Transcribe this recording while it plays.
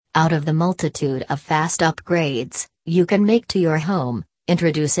Out of the multitude of fast upgrades you can make to your home,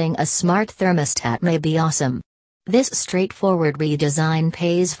 introducing a smart thermostat may be awesome. This straightforward redesign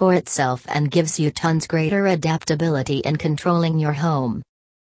pays for itself and gives you tons greater adaptability in controlling your home.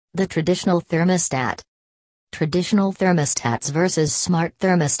 The traditional thermostat. Traditional thermostats versus smart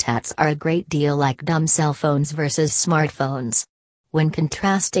thermostats are a great deal like dumb cell phones versus smartphones. When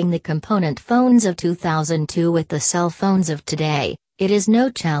contrasting the component phones of 2002 with the cell phones of today, it is no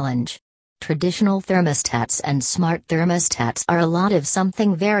challenge. Traditional thermostats and smart thermostats are a lot of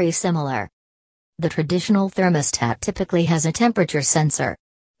something very similar. The traditional thermostat typically has a temperature sensor.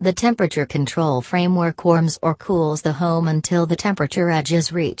 The temperature control framework warms or cools the home until the temperature edge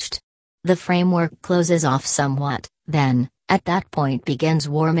is reached. The framework closes off somewhat, then, at that point begins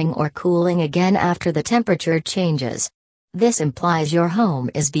warming or cooling again after the temperature changes. This implies your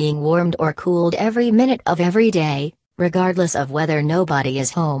home is being warmed or cooled every minute of every day, regardless of whether nobody is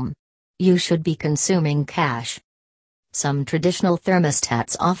home. You should be consuming cash. Some traditional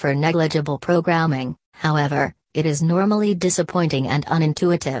thermostats offer negligible programming, however, it is normally disappointing and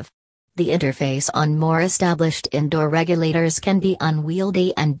unintuitive. The interface on more established indoor regulators can be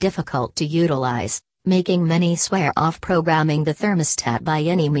unwieldy and difficult to utilize, making many swear off programming the thermostat by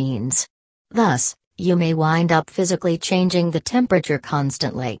any means. Thus, you may wind up physically changing the temperature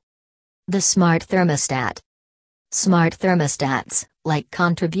constantly. The smart thermostat. Smart thermostats, like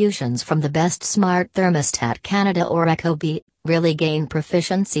contributions from the best Smart Thermostat Canada or Ecobee, really gain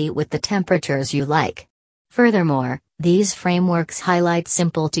proficiency with the temperatures you like. Furthermore, these frameworks highlight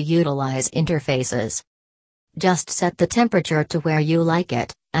simple-to-utilize interfaces. Just set the temperature to where you like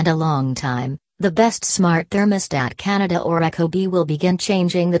it, and a long time, the best Smart Thermostat Canada or Ecobee will begin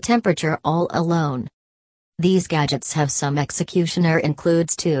changing the temperature all alone. These gadgets have some executioner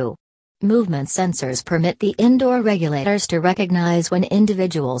includes too. Movement sensors permit the indoor regulators to recognize when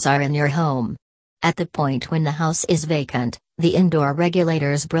individuals are in your home. At the point when the house is vacant, the indoor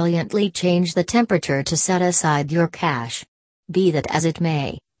regulators brilliantly change the temperature to set aside your cash. Be that as it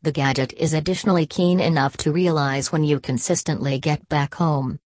may, the gadget is additionally keen enough to realize when you consistently get back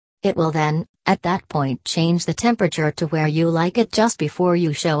home. It will then, at that point, change the temperature to where you like it just before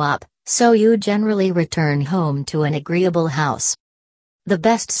you show up, so you generally return home to an agreeable house. The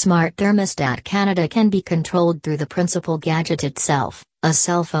best Smart Thermostat Canada can be controlled through the principal gadget itself, a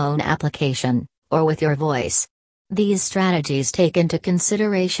cell phone application, or with your voice. These strategies take into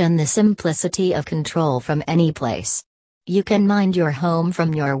consideration the simplicity of control from any place. You can mind your home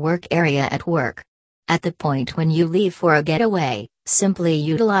from your work area at work. At the point when you leave for a getaway, simply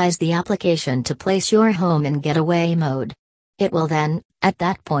utilize the application to place your home in getaway mode. It will then, at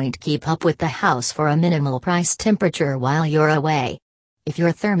that point, keep up with the house for a minimal price temperature while you're away. If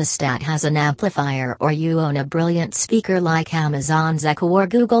your thermostat has an amplifier or you own a brilliant speaker like Amazon's Echo or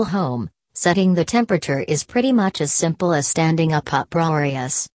Google Home, setting the temperature is pretty much as simple as standing up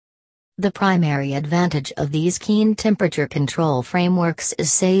uproarious. The primary advantage of these keen temperature control frameworks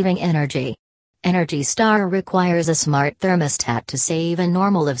is saving energy. Energy Star requires a smart thermostat to save a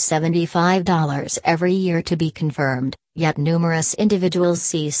normal of $75 every year to be confirmed, yet numerous individuals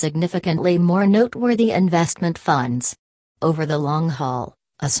see significantly more noteworthy investment funds. Over the long haul,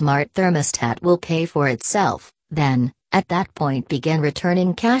 a smart thermostat will pay for itself, then, at that point, begin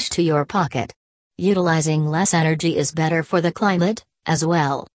returning cash to your pocket. Utilizing less energy is better for the climate, as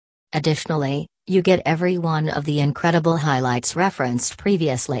well. Additionally, you get every one of the incredible highlights referenced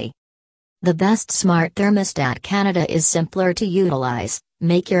previously. The best Smart Thermostat Canada is simpler to utilize,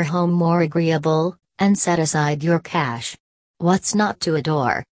 make your home more agreeable, and set aside your cash. What's not to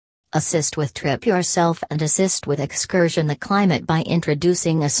adore? Assist with trip yourself and assist with excursion the climate by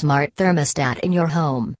introducing a smart thermostat in your home.